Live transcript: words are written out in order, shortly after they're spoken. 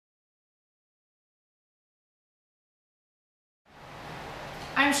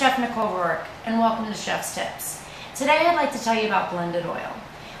I'm Chef Nicole Roarke, and welcome to Chef's Tips. Today I'd like to tell you about blended oil.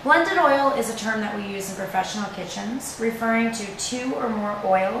 Blended oil is a term that we use in professional kitchens, referring to two or more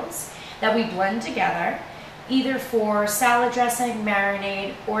oils that we blend together, either for salad dressing,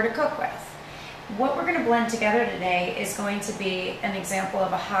 marinade, or to cook with. What we're going to blend together today is going to be an example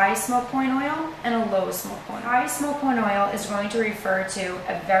of a high smoke point oil and a low smoke point. High smoke point oil is going to refer to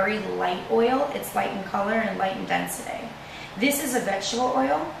a very light oil. It's light in color and light in density. This is a vegetable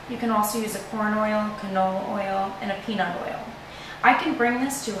oil. You can also use a corn oil, canola oil, and a peanut oil. I can bring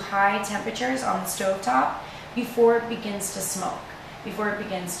this to high temperatures on the stovetop before it begins to smoke, before it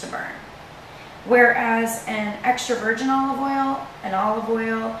begins to burn. Whereas an extra virgin olive oil, an olive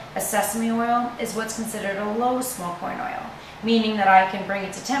oil, a sesame oil is what's considered a low smoke point oil, meaning that I can bring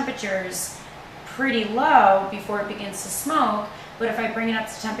it to temperatures pretty low before it begins to smoke, but if I bring it up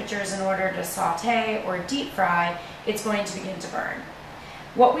to temperatures in order to saute or deep fry, it's going to begin to burn.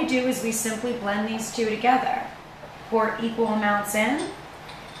 What we do is we simply blend these two together, pour equal amounts in,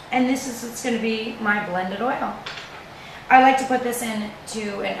 and this is what's going to be my blended oil. I like to put this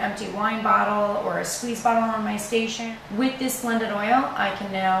into an empty wine bottle or a squeeze bottle on my station. With this blended oil, I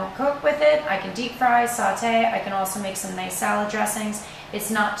can now cook with it. I can deep fry, saute. I can also make some nice salad dressings. It's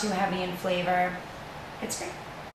not too heavy in flavor. It's great.